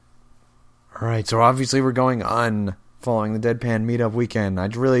Alright, so obviously we're going on following the Deadpan Meetup weekend. I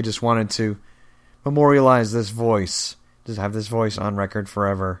really just wanted to memorialize this voice. Just have this voice on record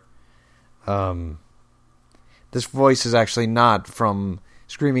forever. This voice is actually not from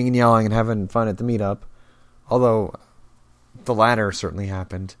screaming and yelling and having fun at the meetup, although the latter certainly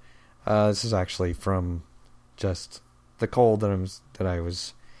happened. This is actually from just the cold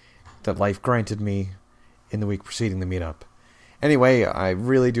that life granted me in the week preceding the meetup. Anyway, I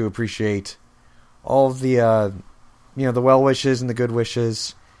really do appreciate all of the the well wishes and the good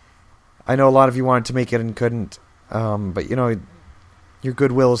wishes. I know a lot of you wanted to make it and couldn't, but your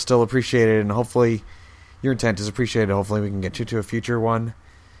goodwill is still appreciated, and hopefully your intent is appreciated. Hopefully we can get you to a future one,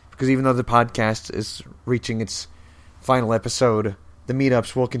 because even though the podcast is reaching its final episode, the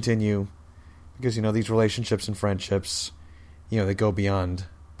meetups will continue, because these relationships and friendships, they go beyond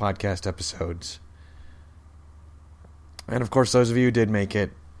podcast episodes. And of course, those of you who did make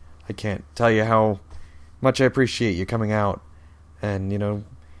it, I can't tell you how much I appreciate you coming out. And, I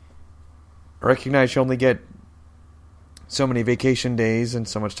recognize you only get so many vacation days and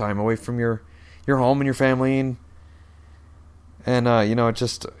so much time away from your home and your family. And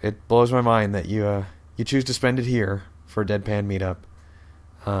it blows my mind that you choose to spend it here for a Deadpan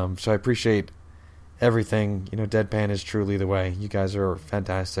meetup. So I appreciate everything. Deadpan is truly the way. You guys are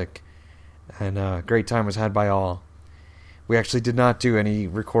fantastic. And a great time was had by all. We actually did not do any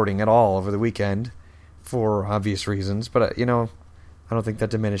recording at all over the weekend for obvious reasons, but I don't think that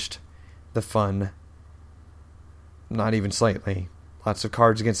diminished the fun. Not even slightly. Lots of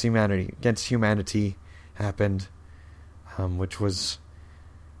Cards Against Humanity happened, which was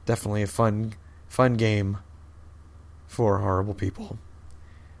definitely a fun game for horrible people.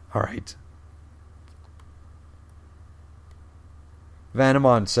 All right.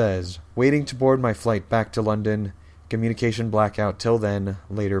 Vanamon says, waiting to board my flight back to London. Communication blackout till then,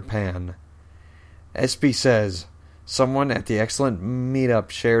 later Pan. SB says, someone at the excellent meetup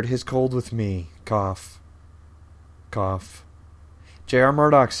shared his cold with me. Cough. Cough. J.R.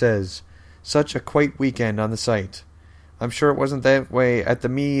 Murdoch says, such a quaint weekend on the site. I'm sure it wasn't that way at the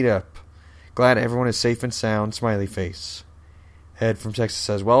meetup. Glad everyone is safe and sound, smiley face. Ed from Texas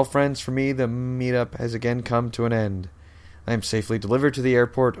says, well, friends, for me, the meetup has again come to an end. I am safely delivered to the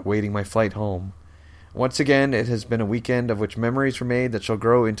airport, awaiting my flight home. Once again, it has been a weekend of which memories were made that shall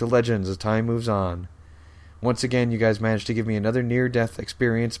grow into legends as time moves on. Once again, you guys managed to give me another near-death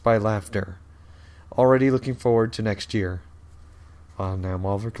experience by laughter. Already looking forward to next year. Oh, now I'm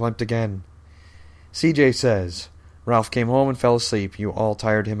all verklempt again. CJ says, Ralph came home and fell asleep. You all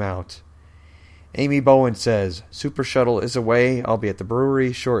tired him out. Amy Bowen says, Super Shuttle is away. I'll be at the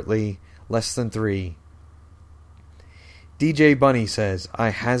brewery shortly. Less than 3. DJ Bunny says, I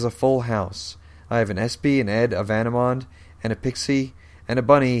has a full house. I have an SB, an Ed, a Vanamond, and a Pixie, and a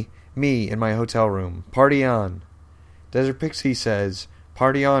Bunny, me, in my hotel room. Party on. Desert Pixie says,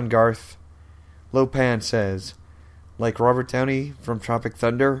 party on, Garth. Lopan says, like Robert Downey from Tropic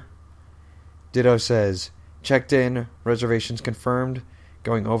Thunder. Ditto says, checked in, reservations confirmed,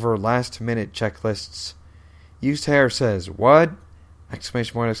 going over last-minute checklists. Used Hair says, what?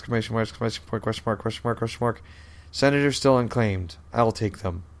 Exclamation point, exclamation point, exclamation point, question mark, question mark, question mark. Senator still unclaimed. I'll take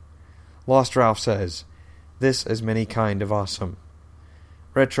them. Lost Ralph says, this is many kind of awesome.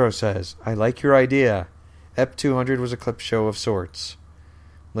 Retro says, I like your idea. EP 200 was a clip show of sorts.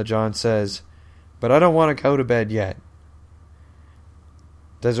 LeJohn says, but I don't want to go to bed yet.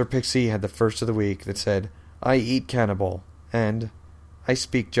 Desert Pixie had the first of the week that said, I eat cannibal, and I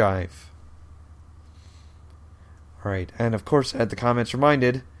speak jive. Alright, and of course, as the comments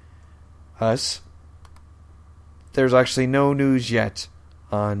reminded us, there's actually no news yet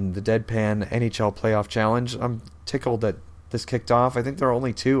on the Deadpan NHL Playoff Challenge. I'm tickled that this kicked off. I think there are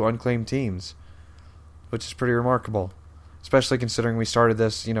only 2 unclaimed teams, which is pretty remarkable, especially considering we started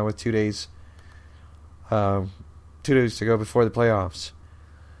this, with 2 days to go before the playoffs.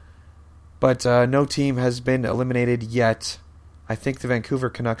 But no team has been eliminated yet. I think the Vancouver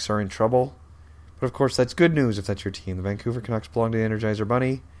Canucks are in trouble. But of course, that's good news if that's your team. The Vancouver Canucks belong to the Energizer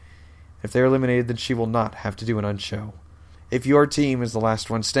Bunny. If they're eliminated, then she will not have to do an unshow. If your team is the last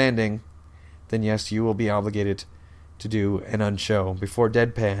one standing, then yes, you will be obligated to do an unshow before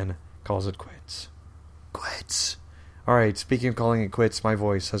Deadpan calls it quits. Quits. Alright, speaking of calling it quits, my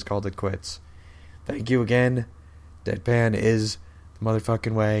voice has called it quits. Thank you again. Deadpan is the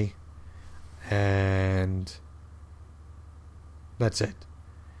motherfucking way. And that's it.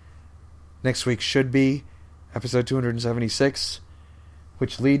 Next week should be episode 276,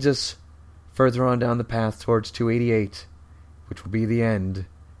 which leads us further on down the path towards 288, which will be the end,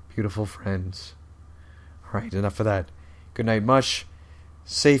 beautiful friends. Alright, enough of that. Good night, Mush.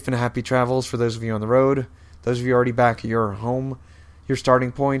 safe and happy travels for those of you on the road. Those of you already back at your home, your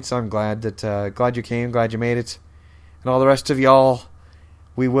starting points, I'm glad you came, glad you made it. And all the rest of y'all,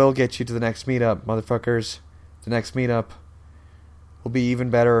 we will get you to the next meetup, motherfuckers. The next meetup will be even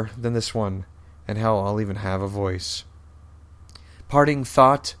better than this one. And hell, I'll even have a voice. Parting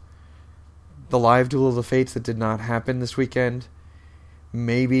thought, the live Duel of the Fates that did not happen this weekend,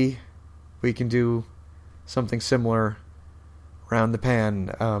 maybe we can do something similar around the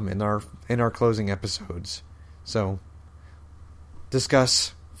pan in our closing episodes. So,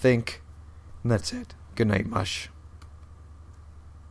 discuss, think, and that's it. Good night, mush.